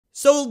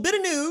So, a bit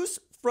of news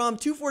from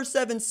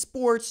 247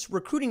 Sports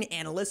recruiting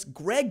analyst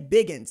Greg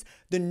Biggins,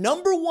 the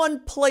number one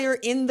player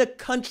in the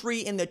country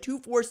in the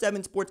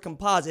 247 Sports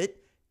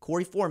composite,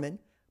 Korey Foreman,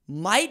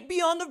 might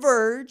be on the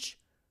verge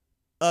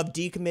of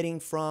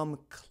decommitting from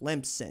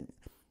Clemson.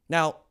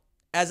 Now,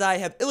 as I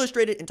have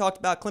illustrated and talked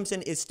about,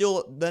 Clemson is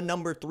still the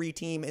number 3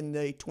 team in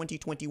the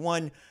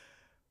 2021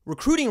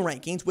 recruiting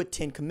rankings with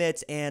 10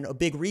 commits, and a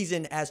big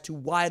reason as to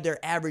why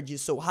their average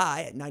is so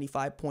high at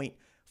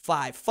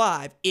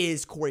 95.55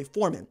 is Korey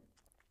Foreman,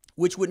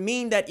 which would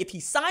mean that if he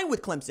signed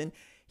with Clemson,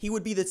 he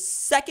would be the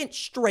second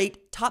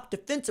straight top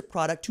defensive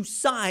product to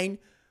sign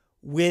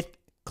with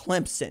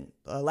Clemson.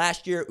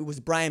 Last year, it was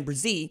Brian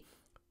Brzee,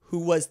 who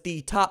was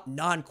the top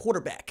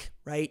non-quarterback,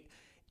 right,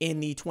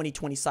 in the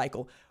 2020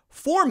 cycle.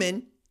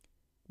 Foreman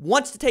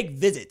wants to take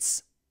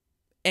visits,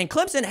 and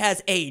Clemson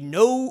has a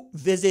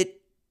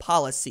no-visit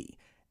policy,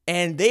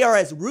 and they are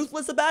as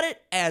ruthless about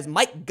it as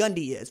Mike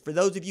Gundy is. For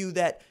those of you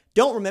that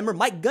don't remember,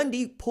 Mike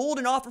Gundy pulled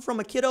an offer from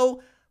a kiddo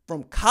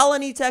from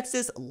Colony,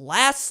 Texas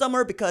last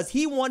summer because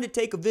he wanted to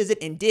take a visit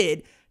and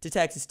did to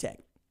Texas Tech.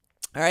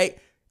 All right.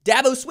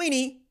 Dabo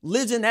Swinney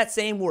lives in that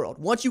same world.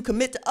 Once you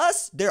commit to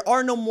us, there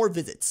are no more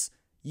visits.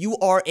 You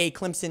are a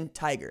Clemson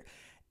Tiger.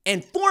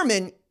 And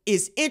Foreman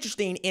is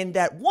interesting in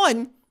that,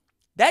 one,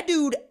 that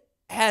dude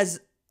has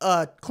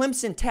a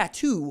Clemson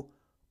tattoo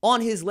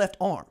on his left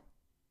arm.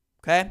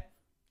 Okay?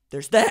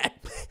 There's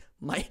that.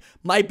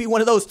 might be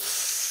one of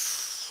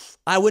those,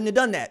 I wouldn't have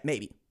done that,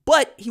 maybe.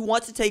 But he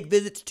wants to take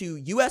visits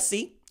to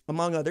USC,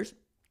 among others.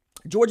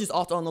 Georgia's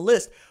also on the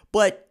list.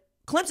 But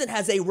Clemson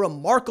has a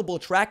remarkable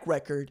track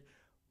record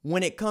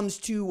when it comes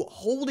to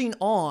holding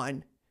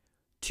on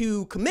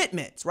to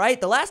commitments, right?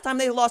 The last time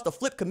they lost a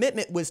flip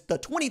commitment was the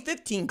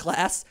 2015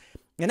 class,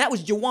 and that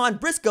was Jawan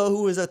Briscoe,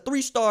 who was a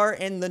 3-star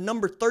and the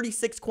number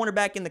 36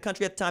 cornerback in the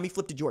country at the time. He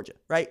flipped to Georgia,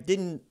 right?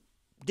 Didn't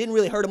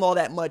really hurt him all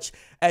that much,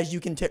 as you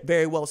can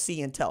very well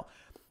see and tell.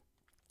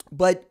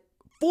 But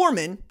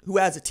Foreman, who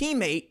has a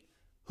teammate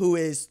who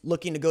is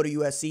looking to go to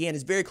USC and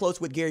is very close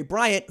with Gary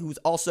Bryant, who's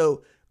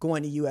also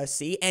going to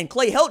USC, and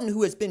Clay Helton,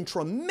 who has been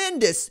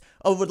tremendous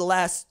over the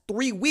last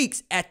 3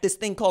 weeks at this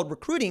thing called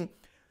recruiting,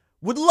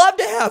 would love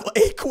to have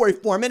a Korey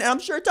Foreman, and I'm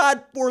sure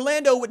Todd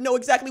Orlando would know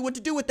exactly what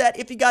to do with that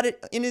if he got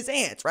it in his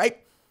hands, right?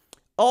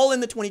 All in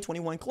the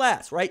 2021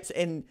 class, right?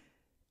 And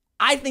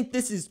I think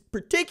this is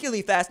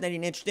particularly fascinating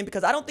and interesting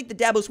because I don't think that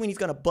Dabo Swinney's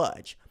going to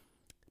budge.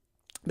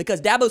 Because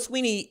Dabo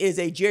Swinney is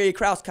a Jerry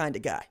Krause kind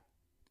of guy,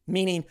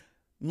 meaning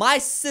my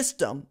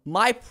system,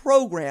 my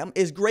program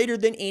is greater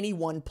than any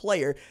one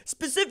player,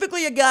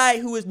 specifically a guy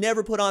who has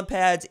never put on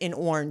pads in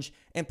orange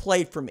and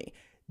played for me.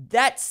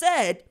 That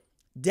said,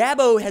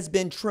 Dabo has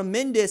been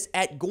tremendous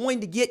at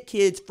going to get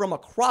kids from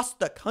across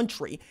the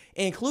country,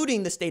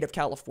 including the state of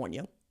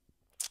California,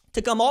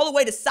 to come all the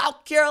way to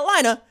South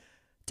Carolina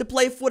to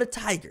play for the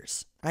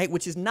Tigers, right?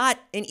 Which is not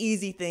an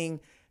easy thing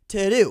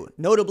to do.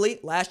 Notably,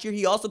 last year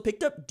he also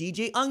picked up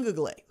DJ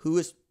Ungagle, who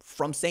is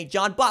from St.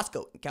 John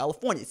Bosco in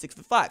California,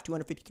 6'5",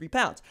 253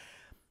 pounds.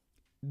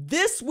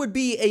 This would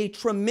be a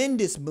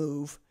tremendous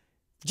move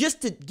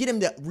just to get him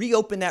to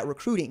reopen that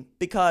recruiting,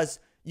 because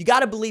you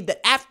got to believe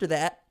that after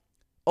that,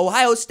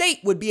 Ohio State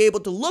would be able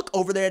to look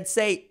over there and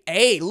say,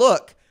 hey,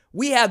 look,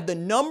 we have the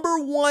number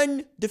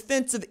 1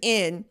 defensive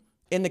end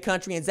in the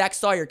country, and Zach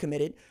Sawyer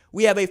committed.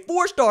 We have a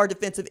 4-star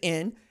defensive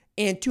end,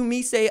 and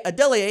Tumise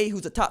Adeleye,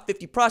 who's a top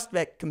 50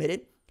 prospect,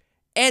 committed.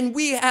 And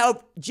we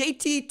have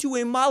JT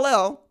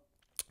Tuimalo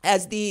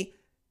as the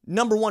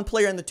number 1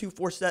 player in the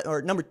 247,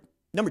 or number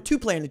 2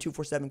 player in the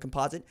 247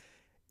 composite,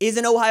 is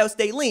an Ohio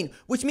State lean,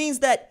 which means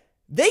that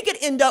they could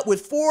end up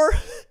with 4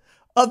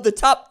 of the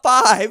top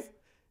 5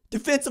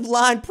 defensive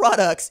line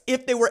products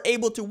if they were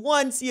able to,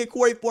 one, see a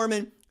Korey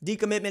Foreman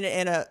decommitment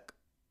and a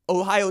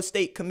Ohio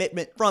State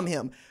commitment from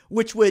him,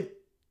 which would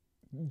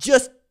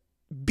just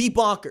be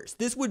bonkers.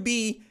 This would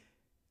be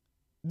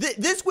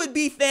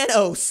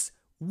Thanos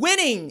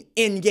winning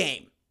in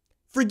game.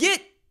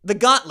 Forget the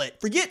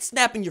gauntlet. Forget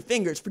snapping your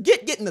fingers.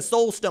 Forget getting the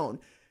soul stone.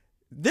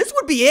 This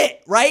would be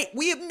it, right?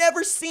 We have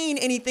never seen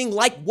anything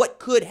like what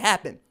could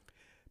happen,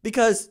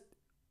 because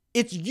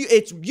it's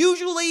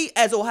usually,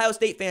 as Ohio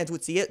State fans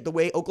would see it, the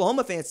way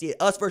Oklahoma fans see it,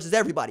 us versus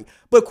everybody.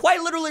 But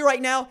quite literally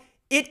right now,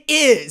 it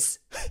is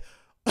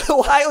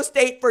Ohio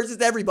State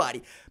versus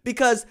everybody,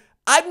 because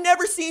I've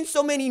never seen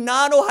so many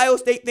non-Ohio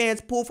State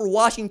fans pull for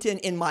Washington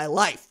in my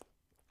life,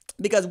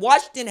 because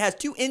Washington has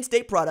 2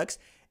 in-state products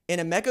in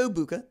Emeka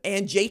Egbuka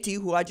and JT,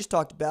 who I just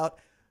talked about,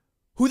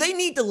 who they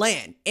need to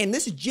land. And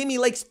this is Jimmy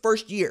Lake's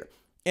first year.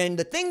 And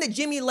the thing that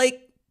Jimmy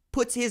Lake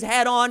puts his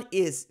hat on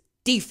is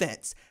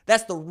defense.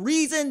 That's the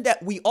reason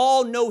that we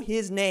all know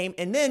his name.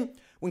 And then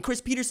when Chris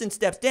Peterson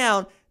steps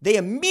down, they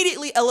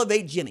immediately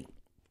elevate Jimmy.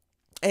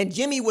 And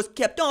Jimmy was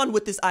kept on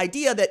with this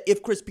idea that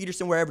if Chris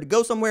Peterson were ever to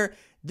go somewhere,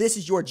 this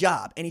is your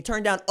job. And he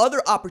turned down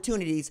other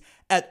opportunities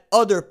at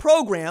other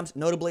programs,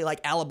 notably like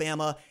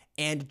Alabama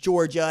and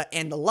Georgia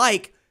and the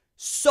like,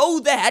 so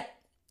that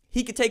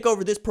he could take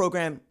over this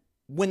program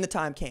when the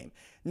time came.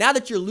 Now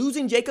that you're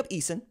losing Jacob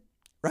Eason,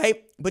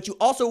 right? But you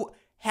also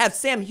have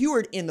Sam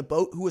Heward in the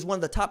boat, who is one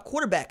of the top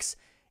quarterbacks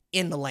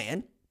in the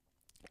land.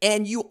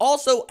 And you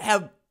also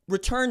have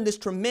returned this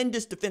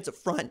tremendous defensive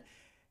front.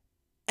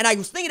 And I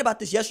was thinking about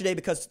this yesterday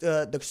because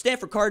the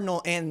Stanford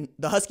Cardinal and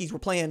the Huskies were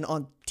playing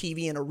on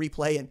TV in a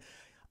replay, and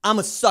I'm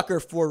a sucker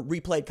for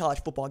replayed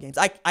college football games.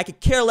 I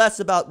could care less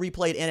about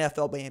replayed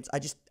NFL games. I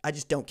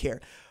just don't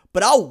care.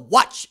 But I'll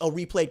watch a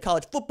replayed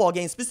college football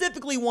game,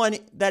 specifically one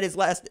that is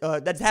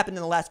that's happened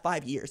in the last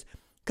 5 years,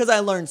 because I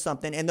learned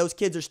something, and those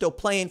kids are still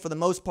playing for the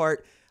most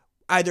part,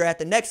 either at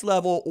the next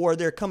level or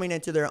they're coming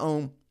into their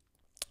own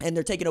and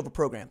they're taking over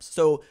programs.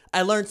 So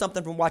I learned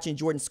something from watching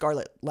Jordan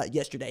Scarlett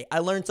yesterday. I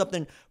learned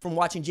something from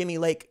watching Jimmy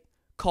Lake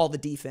call the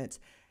defense.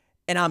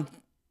 And I'm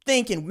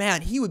thinking,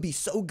 man, he would be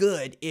so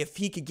good if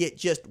he could get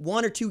just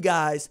one or two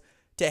guys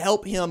to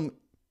help him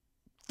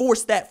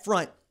force that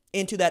front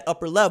into that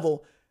upper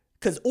level,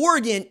 because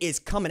Oregon is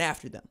coming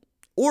after them.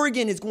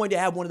 Oregon is going to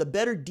have one of the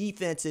better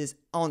defenses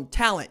on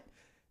talent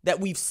that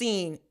we've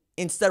seen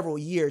in several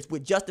years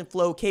with Justin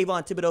Flo,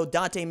 Kayvon Thibodeau,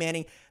 Dante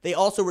Manning. They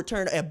also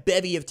returned a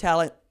bevy of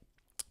talent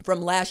from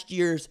last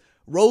year's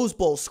Rose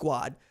Bowl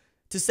squad,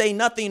 to say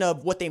nothing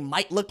of what they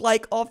might look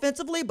like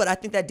offensively, but I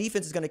think that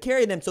defense is going to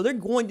carry them. So they're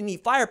going to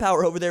need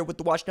firepower over there with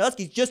the Washington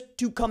Huskies just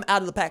to come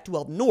out of the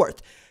Pac-12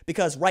 North,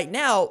 because right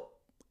now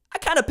I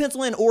kind of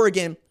pencil in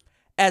Oregon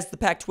as the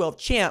Pac-12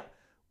 champ,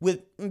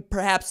 with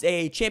perhaps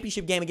a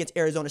championship game against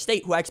Arizona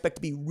State, who I expect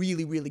to be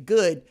really, really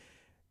good,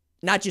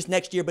 not just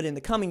next year, but in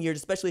the coming years,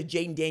 especially if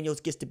Jaden Daniels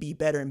gets to be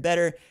better and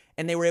better.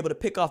 And they were able to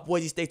pick off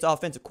Boise State's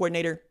offensive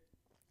coordinator,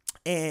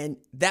 and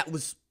that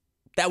was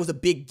a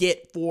big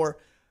get for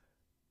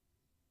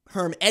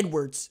Herm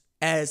Edwards,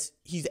 as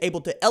he's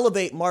able to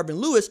elevate Marvin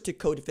Lewis to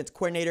co-defense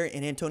coordinator,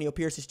 and Antonio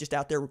Pierce is just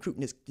out there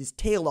recruiting his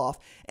tail off.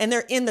 And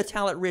they're in the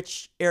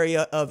talent-rich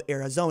area of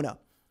Arizona.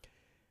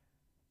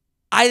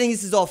 I think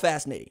this is all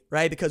fascinating,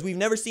 right? Because we've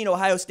never seen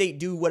Ohio State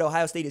do what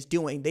Ohio State is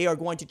doing. They are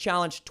going to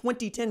challenge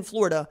 2010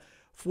 Florida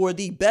for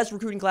the best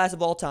recruiting class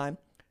of all time.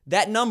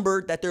 That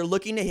number that they're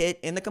looking to hit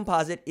in the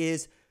composite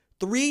is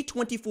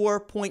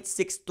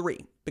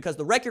 324.63, because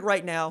the record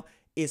right now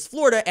is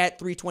Florida at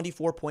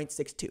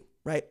 324.62,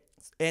 right?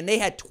 And they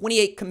had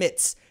 28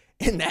 commits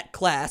in that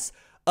class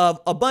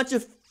of a bunch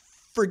of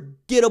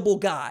forgettable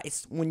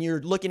guys when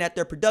you're looking at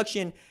their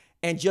production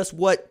and just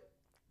what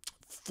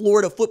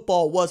Florida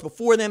football was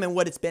before them and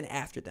what it's been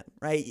after them,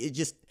 right?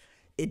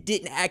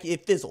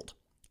 It fizzled.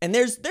 And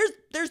there's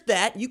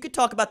that. You could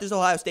talk about this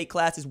Ohio State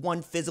class as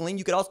one fizzling.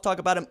 You could also talk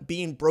about them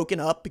being broken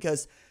up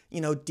because,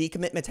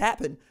 decommitments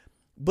happen.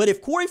 But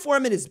if Korey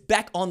Foreman is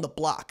back on the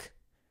block,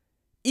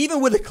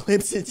 even with a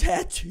Clemson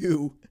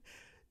tattoo,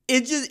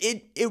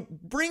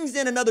 it brings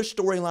in another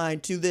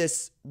storyline to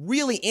this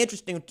really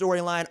interesting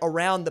storyline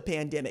around the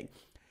pandemic.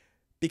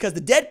 Because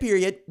the dead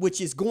period, which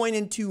is going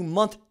into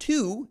month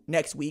 2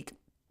 next week,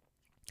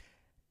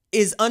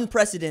 is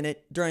unprecedented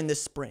during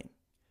this spring.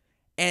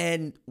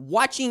 And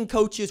watching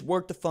coaches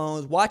work the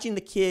phones, watching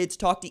the kids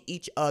talk to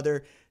each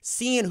other,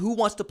 seeing who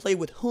wants to play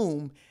with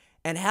whom,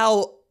 and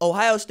how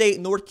Ohio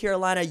State, North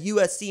Carolina,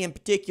 USC in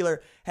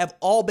particular, have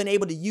all been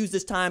able to use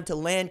this time to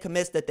land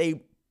commits that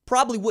they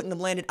probably wouldn't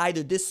have landed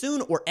either this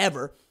soon or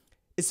ever,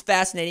 is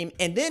fascinating.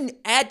 And then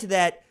add to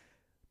that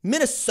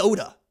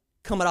Minnesota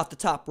coming off the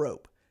top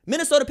rope.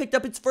 Minnesota picked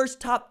up its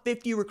first top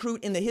 50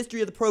 recruit in the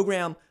history of the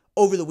program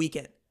over the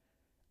weekend.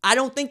 I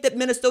don't think that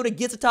Minnesota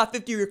gets a top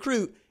 50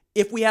 recruit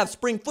if we have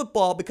spring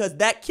football, because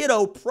that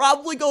kiddo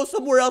probably goes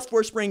somewhere else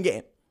for a spring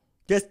game.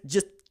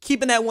 Just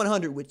keeping that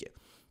 100 with you.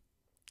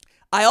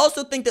 I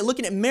also think that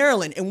looking at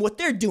Maryland and what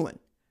they're doing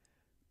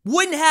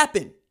wouldn't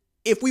happen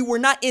if we were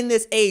not in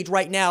this age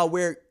right now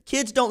where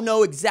kids don't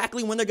know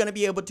exactly when they're going to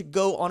be able to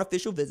go on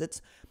official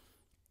visits,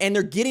 and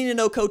they're getting to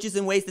know coaches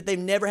in ways that they've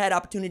never had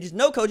opportunities to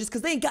know coaches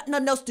because they ain't got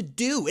nothing else to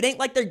do. It ain't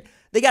like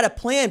they got to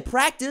plan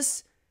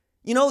practice.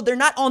 They're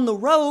not on the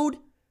road.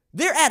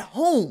 They're at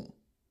home.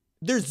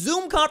 They're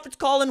Zoom conference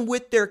calling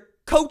with their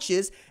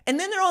coaches, and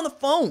then they're on the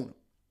phone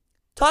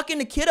talking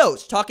to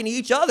kiddos, talking to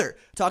each other,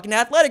 talking to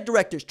athletic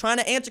directors, trying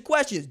to answer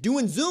questions,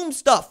 doing Zoom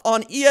stuff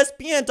on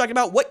ESPN, talking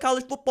about what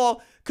college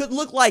football could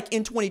look like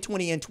in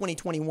 2020 and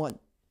 2021.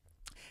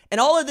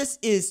 And all of this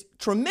is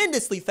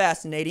tremendously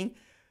fascinating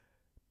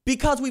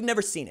because we've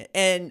never seen it.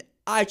 And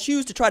I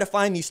choose to try to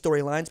find these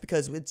storylines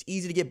because it's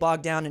easy to get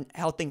bogged down in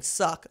how things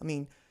suck. I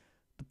mean,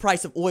 the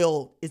price of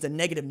oil is a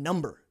negative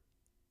number.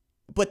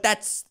 But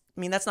that's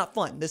not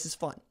fun. This is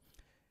fun.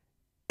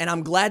 And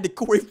I'm glad that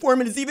Korey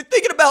Foreman is even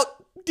thinking about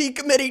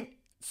decommitting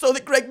so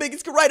that Greg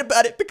Biggins can write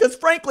about it, because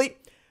frankly,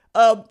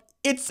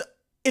 it's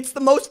the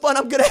most fun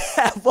I'm going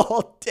to have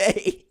all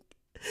day,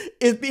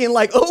 is being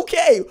like,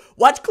 okay,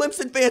 watch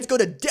Clemson fans go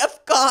to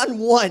DEFCON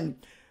 1,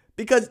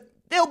 because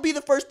they'll be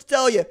the first to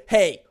tell you,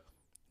 hey,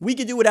 we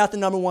could do without the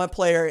number one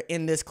player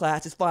in this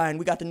class. It's fine.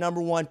 We got the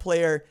number one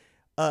player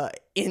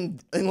in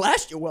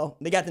last year. Well,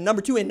 they got the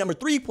number 2 and number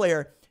 3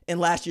 player in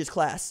last year's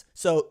class,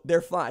 so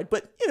they're fine.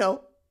 But,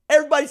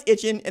 everybody's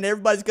itching, and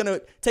everybody's going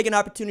to take an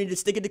opportunity to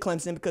stick it to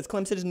Clemson because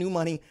Clemson is new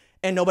money,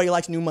 and nobody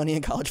likes new money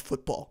in college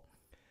football.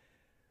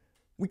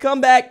 We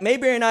come back,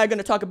 Mayberry and I are going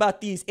to talk about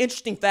these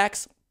interesting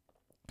facts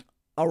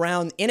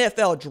around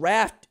NFL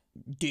draft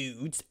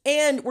dudes,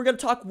 and we're going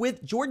to talk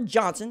with Jordan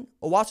Johnson,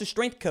 Owasso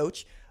strength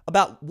coach,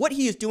 about what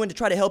he is doing to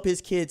try to help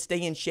his kids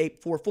stay in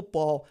shape for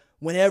football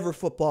whenever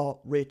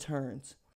football returns.